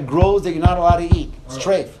something that grows that you're not allowed to eat? It's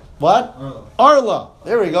treif. What? Arla.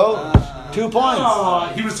 There we go. 2 points.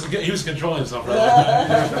 Oh, he was controlling himself.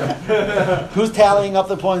 Right? Who's tallying up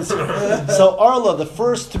the points here? So Arla, the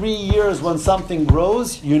first 3 years when something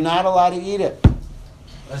grows, you're not allowed to eat it.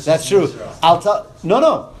 That's true. I'll tell.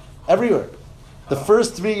 No. Everywhere. The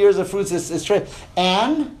first 3 years of fruits is treif.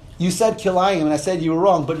 And you said kilayim, and I said you were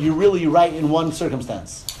wrong, but you're really right in one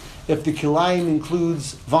circumstance. If the kilayim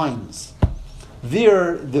includes vines,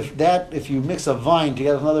 that if you mix a vine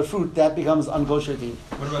together with another fruit, that becomes unkosher to eat.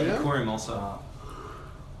 What about Bikurim also?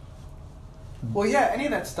 well, yeah, any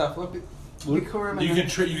of that stuff. Bikurim and You can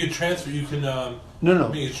transfer. You can. No.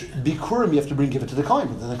 I mean, Bikurim, you have to give it to the kohen,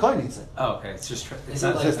 but then the kohen eats it. Oh, okay. It's just Is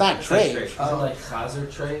it like, it's not treif. Is it like chazer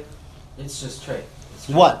treif? It's just treif. It's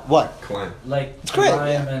treif. What? Climb. Like It's treif,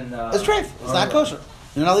 kilayim yeah. and It's treif. It's not kosher.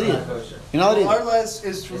 You're not allowed to eat It's it. not kosher. You're not allowed to eat it. Arla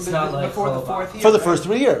is from It's not like before the clover. fourth year. For the right? first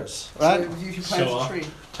 3 years, right? So if you plant Show a off. tree.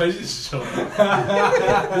 Wait a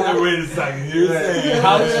second. You're saying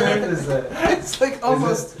How treif is it? It's like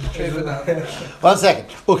almost treif enough. 1 second.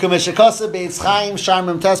 Ukameshakasa beitz chaim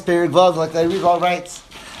sharmim tes perik vav, like the Rizal writes,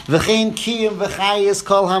 v'chein kiyim v'chayis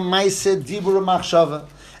kol ha'maised dibur machshava,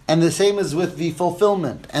 and the same is with the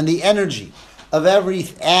fulfillment and the energy of every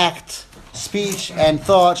act, speech, and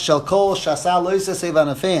thought shall kol shasal loisa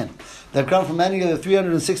sevanafan, that come from any of the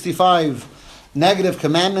 365 negative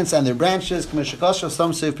commandments and their branches,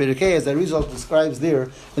 some say Perikei, as the result describes there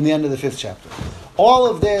in the end of the 5th chapter. All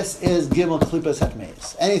of this is Gimel Klipas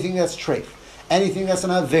Hatmeis. Anything that's treif, anything that's an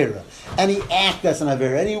Avera, any act that's an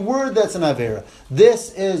Avera, any word that's an Avera.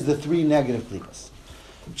 This is the 3 negative Klipas.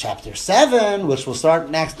 Chapter 7, which will start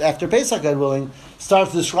next after Pesach, God willing,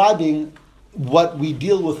 starts describing what we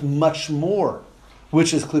deal with much more,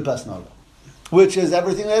 which is Klipas Noga, which is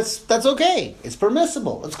everything that's okay, it's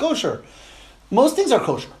permissible, it's kosher. Most things are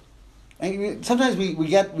kosher. And sometimes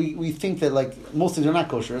we think that like most things are not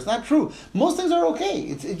kosher. It's not true. Most things are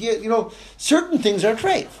okay. Certain things are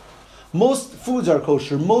treif. Most foods are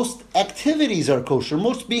kosher. Most activities are kosher.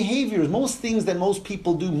 Most behaviors, most things that most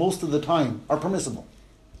people do most of the time are permissible.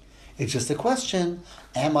 It's just a question: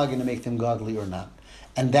 am I going to make them godly or not?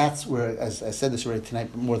 And that's where, as I said this already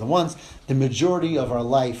tonight more than once, the majority of our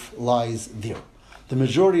life lies there. The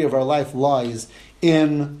majority of our life lies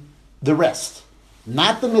in the rest.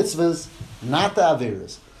 Not the mitzvahs, not the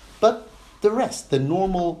averas, but the rest, the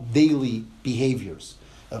normal daily behaviors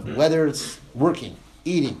of whether it's working,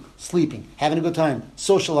 eating, sleeping, having a good time,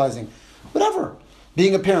 socializing, whatever,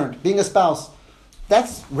 being a parent, being a spouse.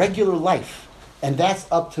 That's regular life. And that's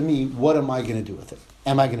up to me. What am I going to do with it?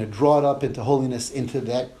 Am I going to draw it up into holiness, into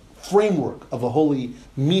that framework of a holy,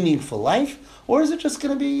 meaningful life? Or is it just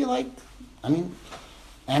going to be like,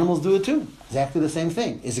 animals do it too. Exactly the same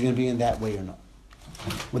thing. Is it going to be in that way or not?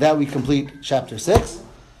 With that, we complete chapter 6.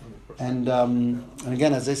 And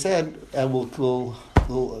again, as I said, we'll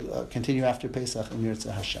continue after Pesach in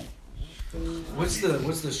Yirtzeh Hashem. What's the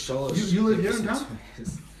shalosh? You live here in town?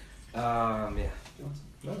 Yeah.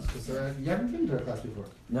 No, because you haven't been to our class before.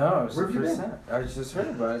 No, it's Where the have you first been? time. I just heard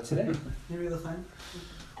about it today. Maybe they'll find.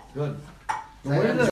 Good. Where